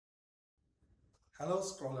Hello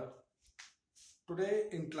scholar. Today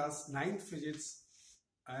in class 9 physics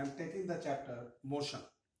I am taking the chapter motion.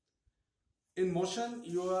 In motion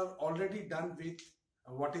you are already done with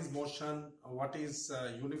what is motion, what is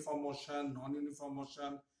uniform motion, non-uniform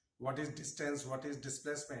motion, what is distance, what is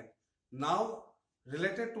displacement. Now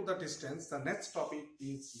related to the distance, the next topic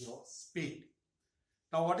is your speed.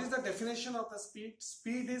 Now what is the definition of the speed?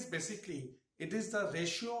 Speed is basically, it is the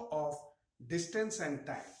ratio of distance and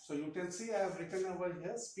time. So you can see I have written over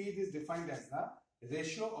here, speed is defined as the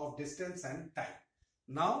ratio of distance and time.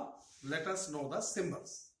 Now let us know the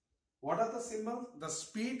symbols. What are the symbols? The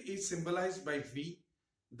speed is symbolized by V,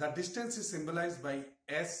 the distance is symbolized by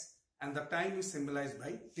S, and the time is symbolized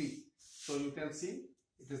by T. So you can see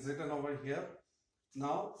it is written over here.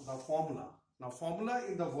 Now the formula. Now formula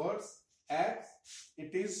in the words as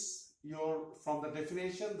it is your, from the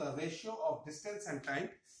definition, the ratio of distance and time.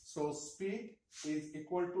 So speed is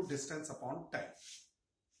equal to distance upon time.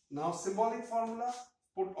 Now symbolic formula,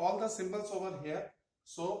 put all the symbols over here.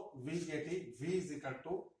 So we get it, V is equal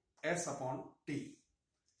to S upon T.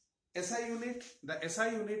 SI unit, the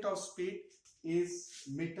SI unit of speed is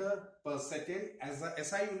meter per second, as the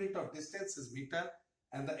SI unit of distance is meter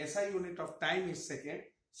and the SI unit of time is second.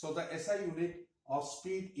 So the SI unit of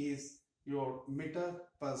speed is your meter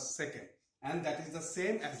per second, and that is the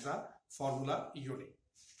same as the formula unit.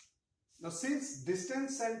 Now since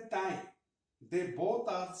distance and time, they both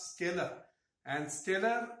are scalar, and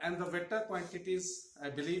scalar and the vector quantities,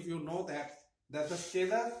 I believe you know that the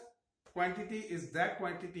scalar quantity is that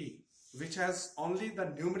quantity which has only the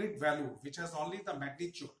numeric value, which has only the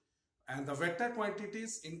magnitude, and the vector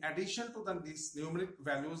quantities, in addition to these numeric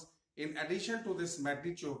values, in addition to this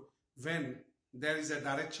magnitude, when there is a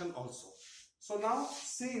direction also. So now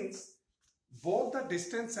since both the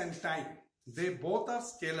distance and time, they both are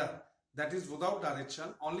scalar, that is without direction,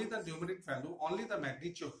 only the numeric value, only the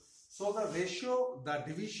magnitude. So the ratio, the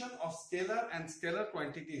division of scalar and scalar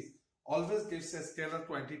quantities always gives a scalar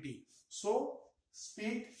quantity. So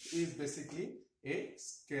speed is basically a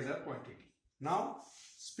scalar quantity. Now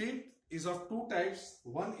speed is of two types.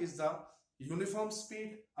 One is the uniform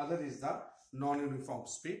speed, other is the non-uniform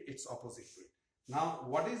speed, its opposite way. Now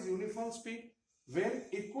what is uniform speed? When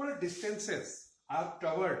equal distances are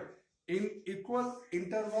covered in equal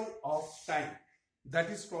interval of time, that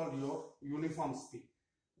is called your uniform speed.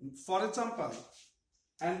 For example,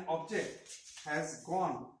 an object has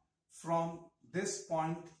gone from this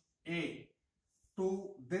point A to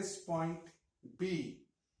this point B,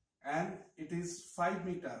 and it is 5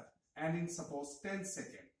 meters and in suppose 10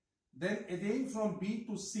 seconds. Then again from B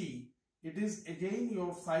to C, it is again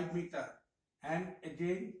your 5 meters and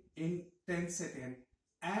again in 10 seconds,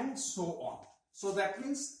 and so on. So that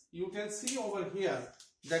means you can see over here,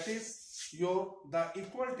 that is the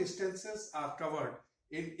equal distances are covered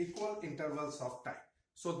in equal intervals of time.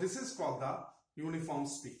 So this is called the uniform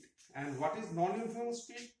speed. And what is non-uniform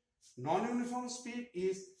speed? Non-uniform speed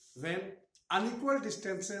is when unequal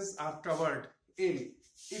distances are covered in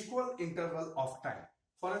equal interval of time.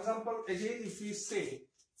 For example, again if we say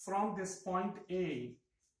from this point A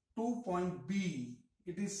to point B,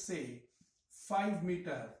 it is say 5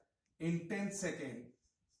 meters in 10 seconds.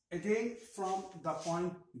 Again from the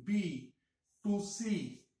point B to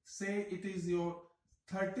C, say it is your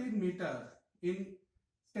 13 meters in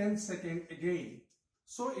 10 seconds again.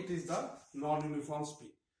 So it is the non-uniform speed.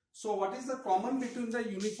 So what is the common between the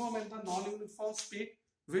uniform and the non-uniform speed,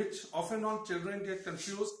 which often on children get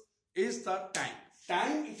confused, is the time.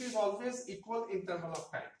 Time, it is always equal interval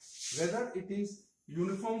of time. Whether it is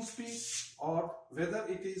uniform speed or whether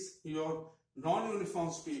it is your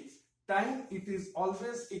non-uniform speed, time, it is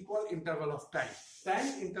always equal interval of time.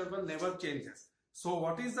 Time interval never changes. So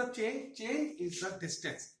what is the change? Change is the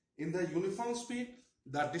distance. In the uniform speed,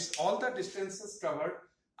 all the distances covered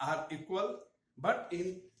are equal, but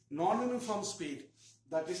in non-uniform speed,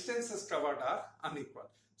 the distances covered are unequal.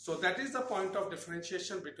 So that is the point of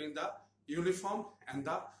differentiation between the uniform and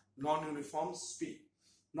the non-uniform speed.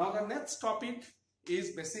 Now the next topic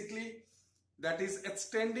is basically, that is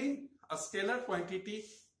extending a scalar quantity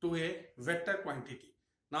to a vector quantity.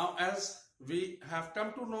 Now as we have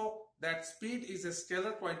come to know that speed is a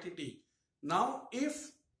scalar quantity, now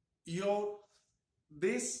if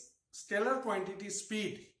this scalar quantity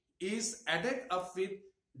speed is added up with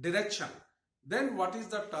direction, then what is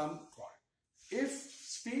the term called? If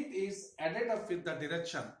speed is added up with the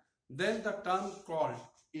direction, then the term called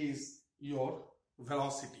is your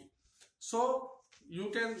velocity. So you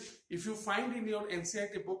can, if you find in your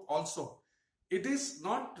NCERT book also, it is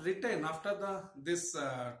not written after this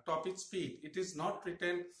topic speed, it is not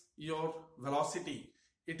written your velocity.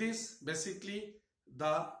 It is basically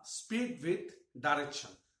the speed with direction.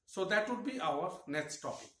 So that would be our next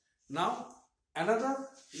topic. Now another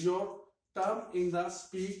your term in the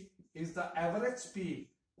speed is the average speed,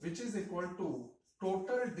 which is equal to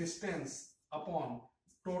total distance upon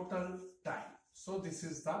total time. So this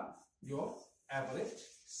is the your average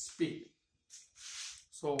speed.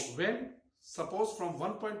 So when suppose from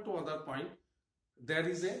one point to other point there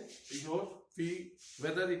is a your v,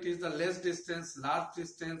 whether it is the less distance, large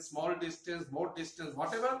distance, small distance, more distance,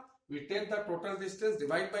 whatever, we take the total distance,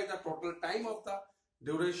 divide by the total time of the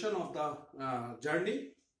duration of the journey,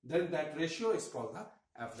 then that ratio is called the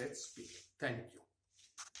average speed. Thank you.